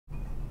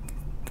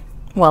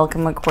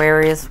Welcome,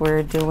 Aquarius.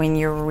 We're doing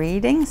your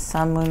reading,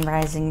 Sun, Moon,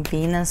 Rising,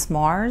 Venus,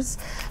 Mars.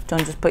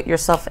 Don't just put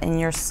yourself in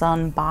your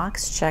Sun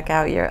box. Check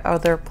out your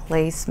other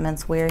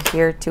placements. We're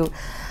here to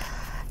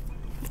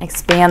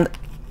expand.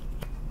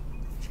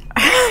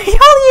 All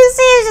you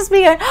see is just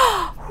me going,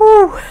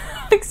 whew,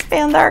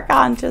 expand our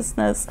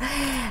consciousness,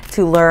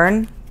 to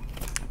learn,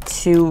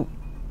 to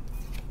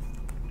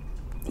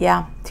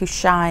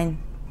shine,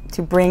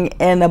 to bring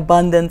in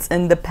abundance,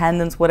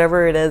 independence,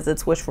 whatever it is.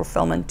 It's wish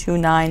fulfillment. 2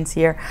 9s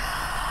here.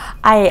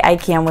 I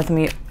can with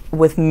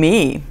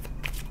me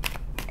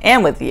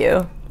and with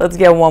you. Let's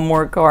get one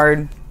more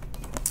card.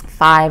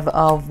 5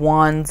 of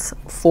Wands,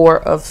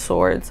 4 of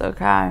Swords.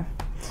 Okay,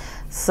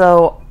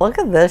 so look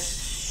at this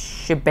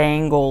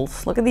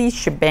shebangles. Look at these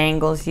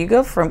shebangles. You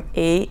go from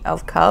 8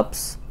 of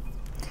Cups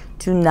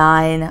to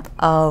 9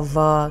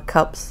 of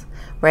Cups,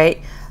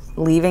 right?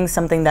 Leaving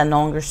something that no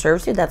longer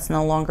serves you, that's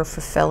no longer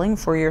fulfilling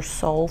for your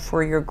soul,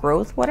 for your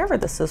growth, whatever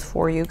this is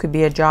for you. Could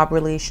be a job,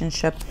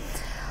 relationship.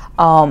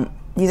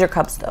 These are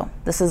Cups though.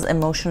 This is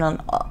emotional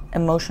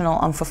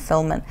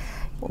unfulfillment.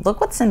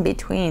 Look what's in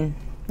between.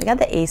 We got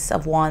the Ace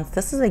of Wands.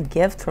 This is a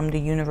gift from the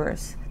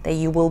universe that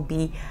you will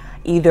be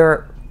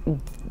either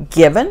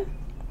given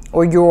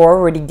or you're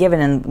already given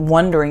and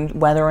wondering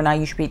whether or not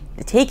you should be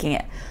taking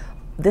it.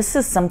 This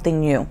is something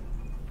new.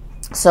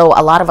 So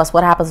a lot of us,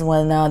 what happens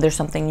when there's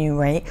something new,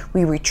 right?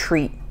 We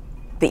retreat.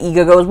 The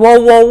ego goes, whoa,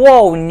 whoa,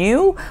 whoa,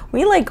 new?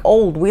 We like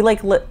old. We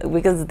like,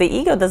 because the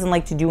ego doesn't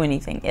like to do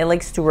anything. It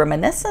likes to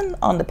reminisce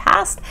on the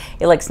past.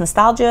 It likes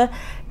nostalgia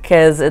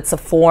because it's a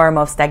form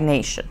of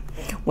stagnation.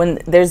 When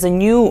there's a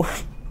new,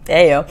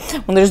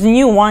 when there's a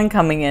new one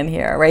coming in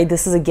here, right?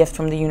 This is a gift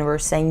from the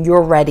universe saying,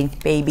 you're ready,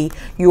 baby.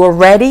 You're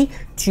ready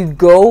to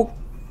go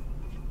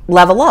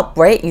level up,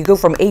 right? You go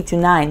from 8 to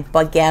 9.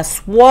 But guess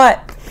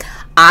what?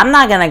 I'm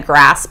not going to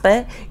grasp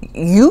it.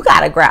 You got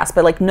to grasp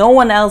it. Like no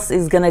one else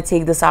is going to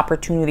take this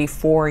opportunity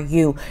for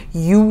you.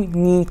 You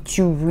need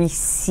to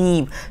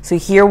receive. So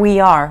here we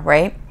are,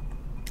 right?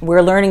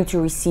 We're learning to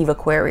receive,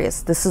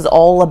 Aquarius. This is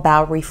all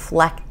about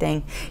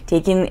reflecting,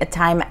 taking a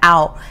time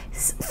out,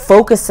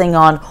 focusing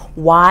on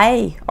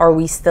why are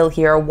we still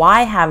here?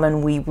 Why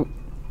haven't we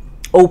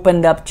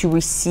opened up to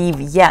receive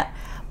yet?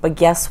 But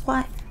guess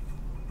what?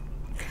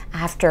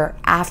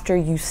 After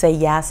you say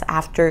yes,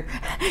 after,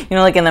 you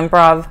know, like in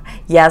improv,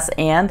 yes,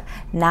 and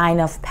 9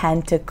 of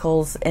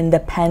Pentacles,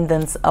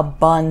 independence,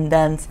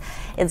 abundance.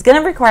 It's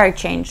going to require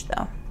change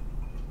though.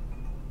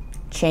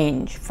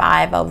 Change.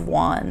 5 of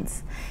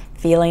Wands.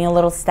 Feeling a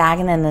little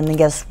stagnant, and then I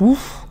guess,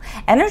 woof.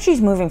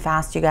 Energy's moving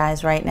fast, you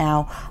guys, right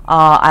now.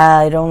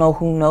 I don't know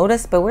who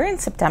noticed, but we're in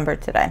September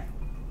today.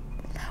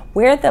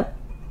 Where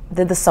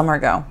did the summer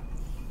go?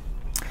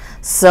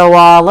 So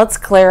let's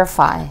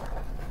clarify.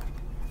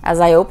 As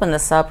I open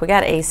this up, we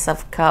got Ace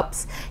of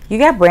Cups. You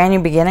got brand new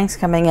beginnings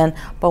coming in,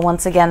 but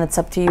once again, it's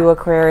up to you,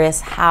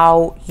 Aquarius,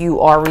 how you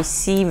are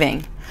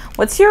receiving.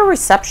 What's your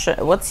reception?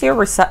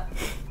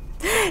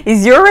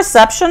 Is your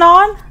reception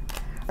on?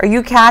 Are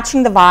you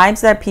catching the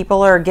vibes that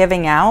people are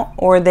giving out,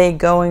 or are they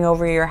going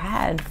over your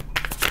head?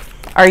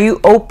 Are you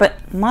open?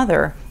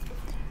 Mother.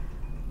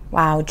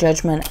 Wow,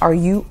 Judgment. Are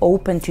you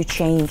open to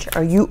change?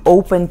 Are you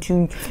open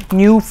to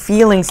new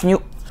feelings,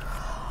 new...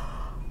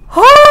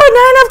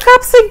 Oh, 9 of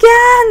Cups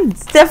again.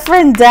 It's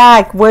different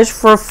deck. Wish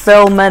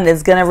fulfillment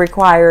is going to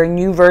require a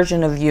new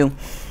version of you.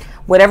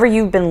 Whatever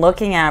you've been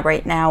looking at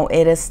right now,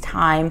 it is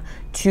time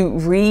to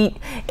read.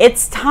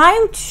 It's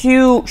time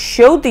to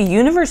show the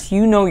universe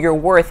you know your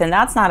worth. And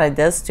that's not a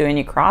diss to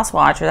any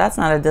cross-watcher. That's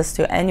not a diss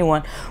to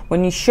anyone.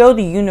 When you show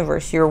the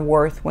universe your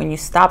worth, when you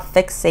stop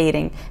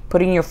fixating,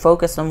 putting your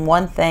focus on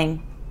one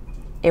thing,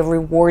 it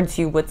rewards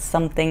you with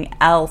something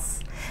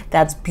else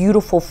that's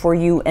beautiful for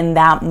you in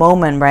that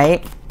moment,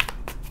 right?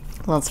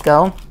 Let's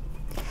go.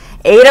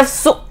 8 of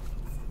Swords.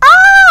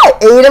 Ah!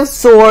 8 of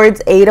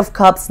Swords, 8 of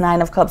Cups,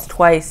 9 of Cups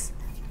twice.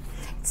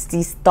 It's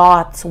these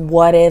thoughts,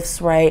 what ifs,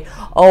 right?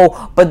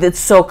 Oh, but it's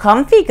so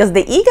comfy because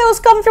the ego is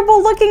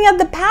comfortable looking at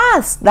the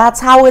past. That's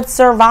how it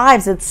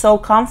survives. It's so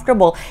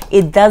comfortable.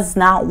 It does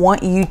not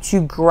want you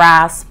to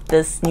grasp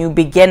this new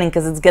beginning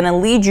because it's going to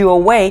lead you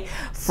away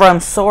from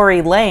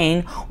sorry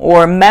lane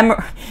or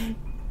memory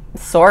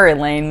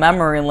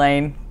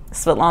lane.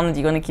 Svetlana,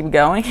 do you want to keep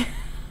going?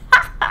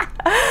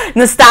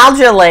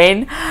 Nostalgia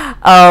lane.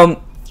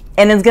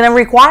 And it's going to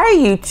require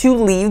you to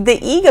leave the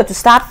ego, to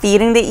stop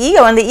feeding the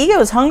ego. And the ego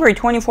is hungry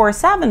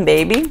 24/7,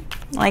 baby.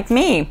 Like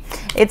me.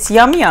 It's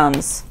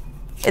yum-yums.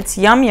 It's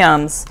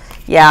yum-yums.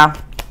 Yeah.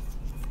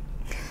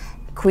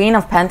 Queen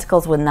of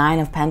Pentacles with 9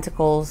 of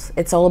Pentacles.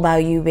 It's all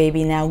about you,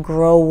 baby. Now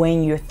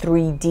growing your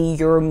 3D,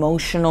 your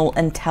emotional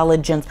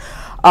intelligence,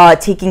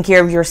 taking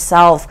care of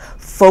yourself,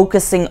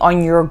 focusing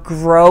on your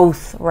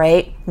growth,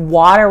 right?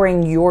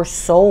 Watering your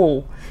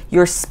soul,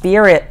 your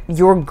spirit,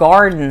 your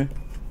garden.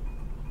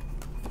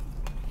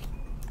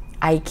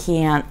 I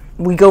can't.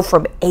 We go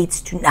from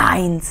 8s to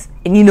 9s.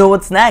 And you know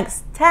what's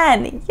next?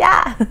 10.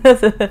 Yeah.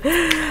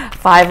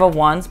 5 of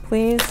Wands,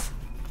 please.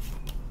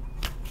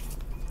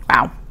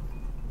 Wow.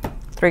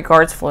 3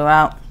 cards flew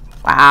out.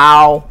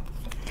 Wow.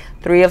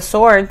 3 of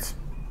Swords.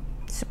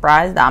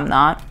 Surprised? I'm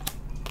not.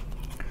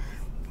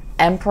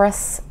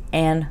 Empress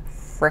and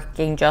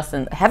freaking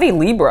Justin. Heavy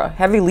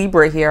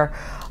Libra here.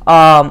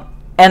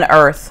 And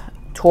Earth,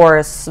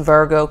 Taurus,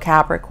 Virgo,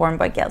 Capricorn.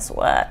 But guess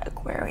what?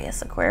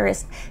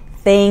 Aquarius.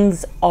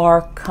 Things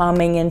are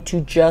coming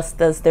into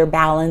justice. They're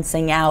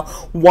balancing out.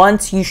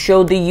 Once you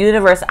show the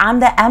universe, I'm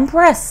the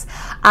Empress.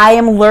 I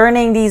am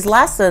learning these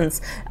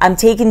lessons. I'm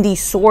taking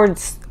these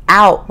swords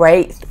out,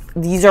 right?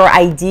 These are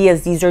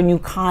ideas. These are new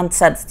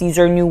concepts. These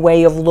are new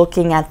way of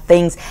looking at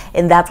things.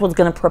 And that's what's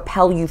going to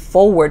propel you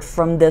forward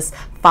from this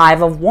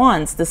Five of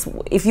Wands. This,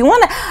 if you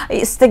want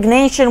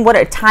stagnation, what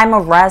a time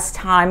of rest,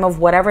 time of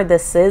whatever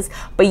this is.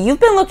 But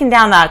you've been looking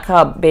down that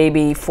cup,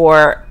 baby,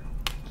 for...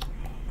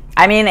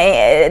 I mean,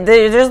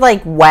 there's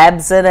like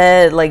webs in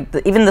it. Like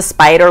even the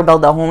spider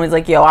built the home is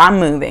like, yo, I'm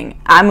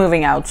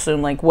moving out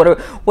soon. Like, what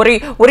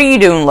are you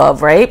doing,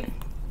 love? Right?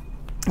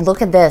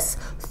 Look at this.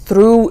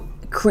 Through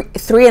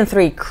 3 and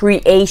 3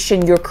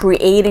 creation, you're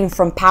creating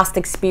from past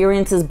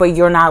experiences, but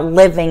you're not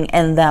living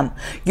in them.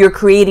 You're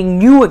creating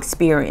new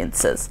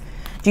experiences.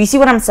 Do you see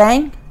what I'm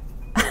saying?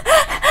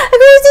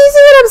 Do you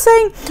see what I'm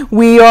saying?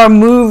 We are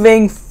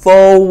moving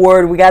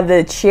forward. We got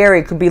the cherry.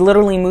 It could be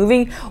literally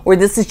moving, or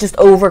this is just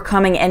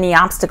overcoming any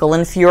obstacle.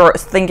 And if you're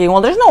thinking,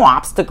 well, there's no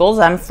obstacles,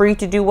 I'm free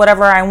to do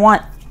whatever I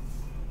want.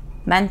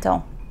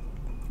 Mental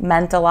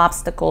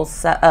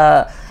obstacles.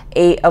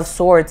 8 of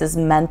Swords is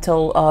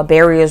mental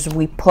barriers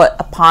we put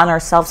upon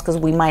ourselves because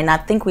we might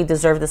not think we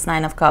deserve this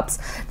 9 of Cups,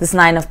 this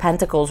 9 of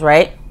Pentacles,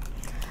 right?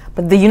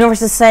 But the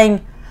universe is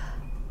saying,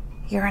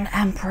 you're an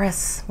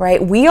Empress,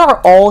 right? We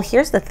are all,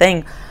 here's the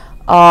thing,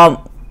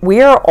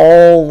 we are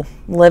all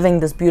living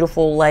this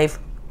beautiful life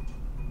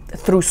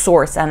through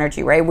source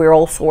energy, right? We're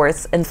all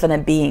source,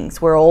 infinite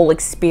beings. We're all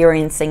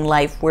experiencing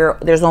life where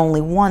there's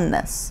only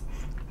oneness.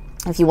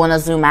 If you want to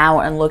zoom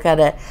out and look at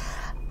it,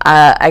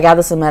 I got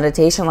this in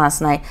meditation last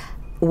night.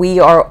 We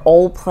are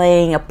all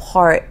playing a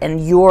part,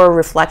 and you're a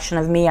reflection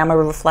of me. I'm a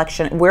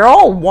reflection. We're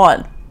all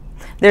one.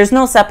 There's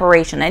no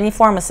separation. Any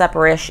form of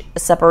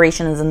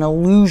separation is an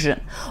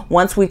illusion.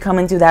 Once we come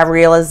into that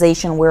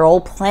realization, we're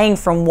all playing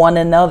from one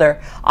another,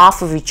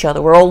 off of each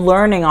other. We're all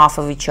learning off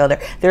of each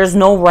other. There's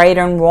no right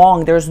and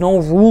wrong. There's no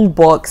rule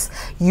books.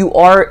 You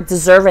are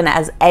deserving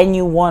as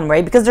anyone,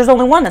 right? Because there's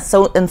only one.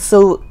 So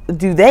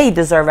do they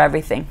deserve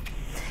everything.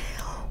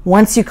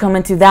 Once you come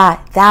into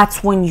that,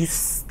 that's when you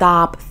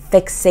stop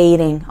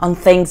fixating on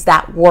things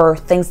that were,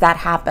 things that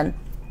happened,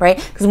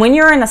 right? Because when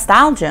you're in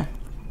nostalgia,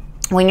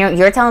 when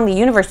you're telling the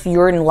universe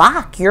you're in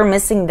lack, you're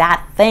missing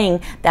that thing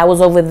that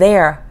was over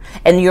there,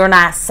 and you're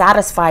not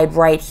satisfied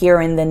right here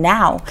in the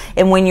now.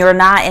 And when you're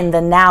not in the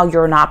now,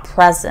 you're not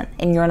present,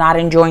 and you're not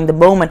enjoying the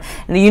moment.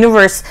 And the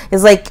universe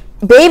is like,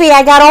 baby,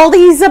 I got all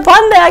these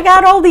I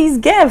got all these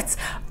gifts.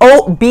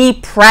 Oh, be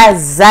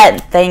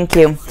present. Thank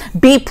you.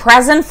 Be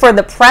present for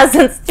the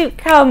presents to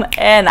come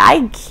in.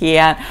 I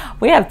can't.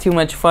 We have too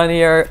much fun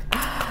here.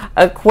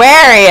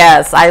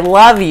 Aquarius, I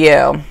love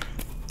you.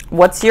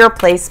 What's your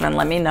placement?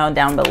 Let me know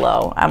down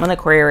below. I'm an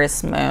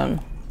Aquarius moon.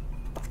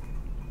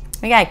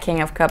 We got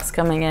King of Cups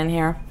coming in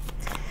here.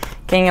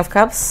 King of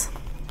Cups.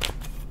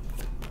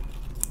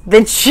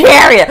 The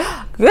Chariot.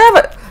 You have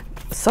a...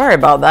 Sorry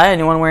about that.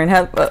 Anyone wearing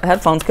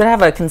headphones could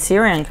have a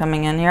Cancerian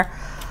coming in here.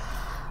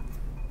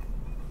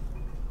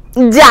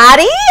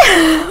 Daddy,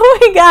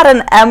 we got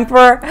an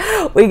Emperor.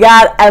 We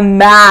got a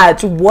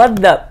match.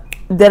 What the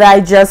did I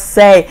just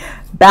say?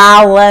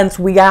 Balance.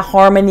 We got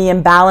harmony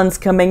and balance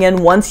coming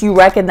in. Once you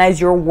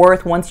recognize your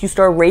worth, once you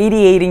start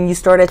radiating, you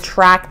start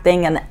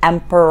attracting an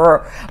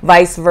Emperor,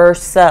 vice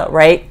versa,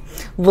 right?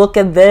 Look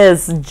at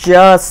this.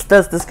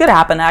 Justice. This could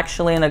happen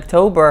actually in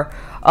October,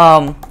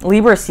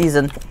 Libra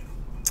season.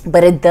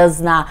 But it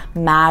does not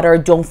matter.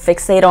 Don't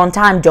fixate on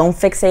time. Don't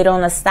fixate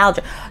on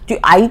nostalgia. Dude,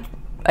 I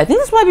think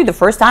this might be the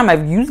first time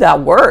I've used that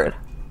word.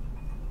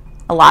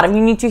 A lot of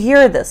you need to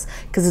hear this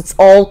because it's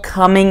all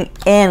coming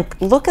in.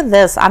 Look at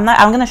this. I'm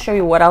going to show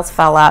you what else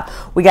fell out.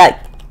 We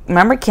got,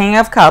 remember, King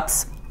of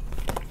Cups.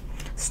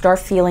 Start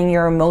feeling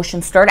your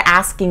emotions. Start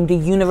asking the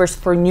universe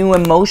for new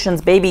emotions.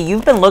 Baby,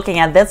 you've been looking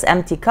at this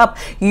empty cup.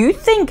 You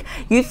think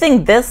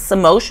this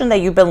emotion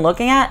that you've been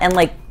looking at and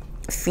like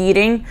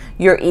feeding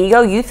your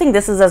ego, you think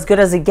this is as good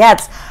as it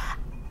gets.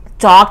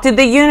 Talk to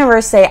the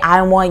universe. Say,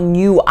 I want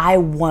new. I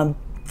want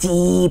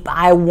deep.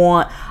 I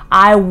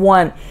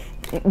want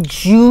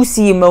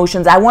juicy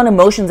emotions. I want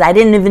emotions I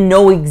didn't even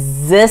know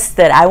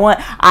existed.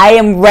 I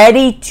am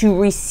ready to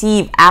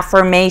receive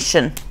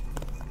affirmation.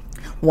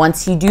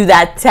 Once you do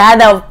that,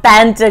 10 of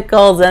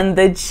Pentacles and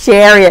the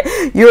Chariot,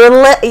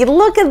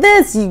 look at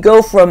this. You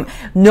go from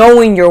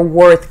knowing your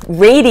worth,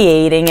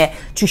 radiating it,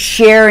 to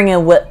sharing it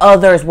with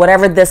others,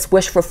 whatever this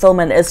wish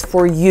fulfillment is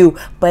for you.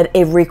 But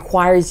it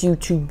requires you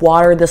to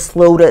water this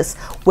lotus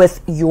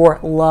with your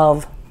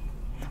love,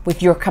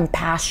 with your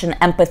compassion,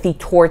 empathy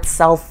towards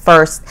self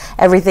first.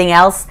 Everything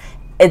else,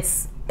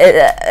 it's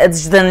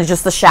then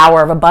just a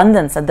shower of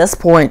abundance at this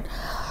point.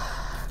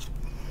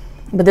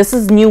 But this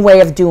is new way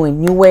of doing,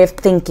 new way of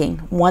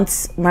thinking.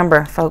 Once,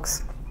 remember,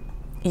 folks,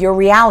 your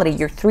reality,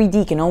 your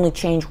 3D can only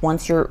change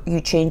once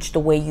you change the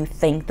way you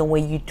think, the way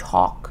you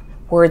talk.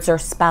 Words are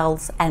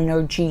spells,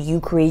 energy. You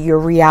create your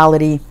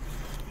reality.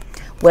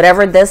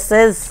 Whatever this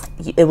is,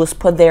 it was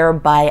put there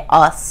by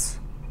us.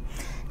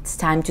 It's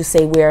time to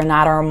say we are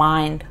not our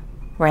mind,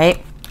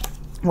 right?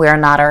 We are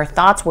not our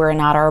thoughts. We're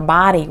not our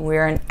body.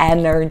 We're an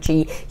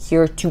energy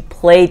here to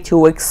play,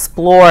 to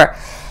explore.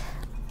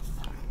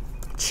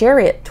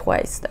 Chariot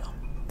twice, though.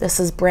 This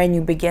is brand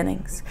new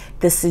beginnings.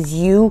 This is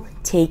you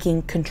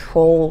taking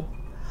control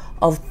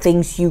of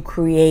things you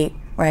create,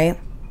 right?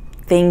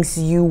 Things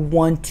you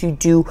want to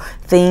do,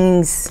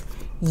 things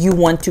you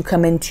want to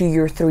come into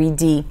your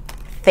 3D.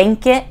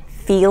 Think it,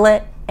 feel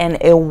it, and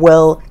it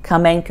will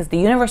come in, because the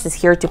universe is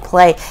here to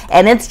play.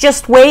 And it's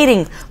just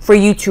waiting for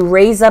you to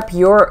raise up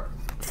your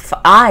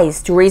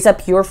eyes, to raise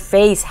up your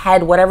face,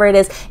 head, whatever it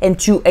is, and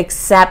to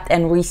accept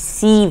and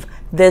receive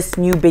this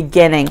new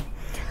beginning.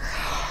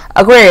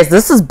 Aquarius,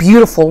 this is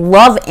beautiful.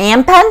 Love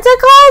and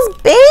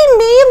Pentacles?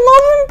 Baby,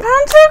 love and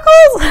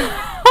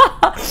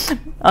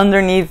Pentacles?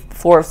 Underneath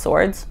Four of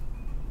Swords,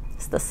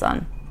 it's the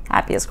Sun.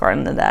 Happiest card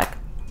in the deck.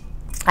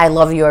 I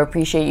love you. I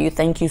appreciate you.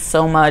 Thank you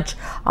so much,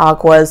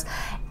 Aquas.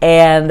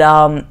 And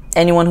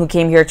anyone who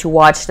came here to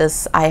watch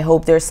this, I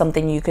hope there's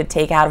something you could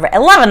take out of it.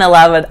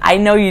 11/11. I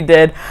know you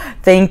did.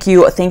 Thank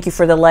you. Thank you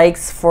for the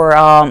likes, for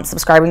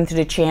subscribing to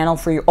the channel,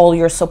 for all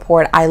your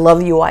support. I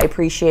love you. I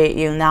appreciate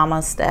you.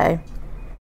 Namaste.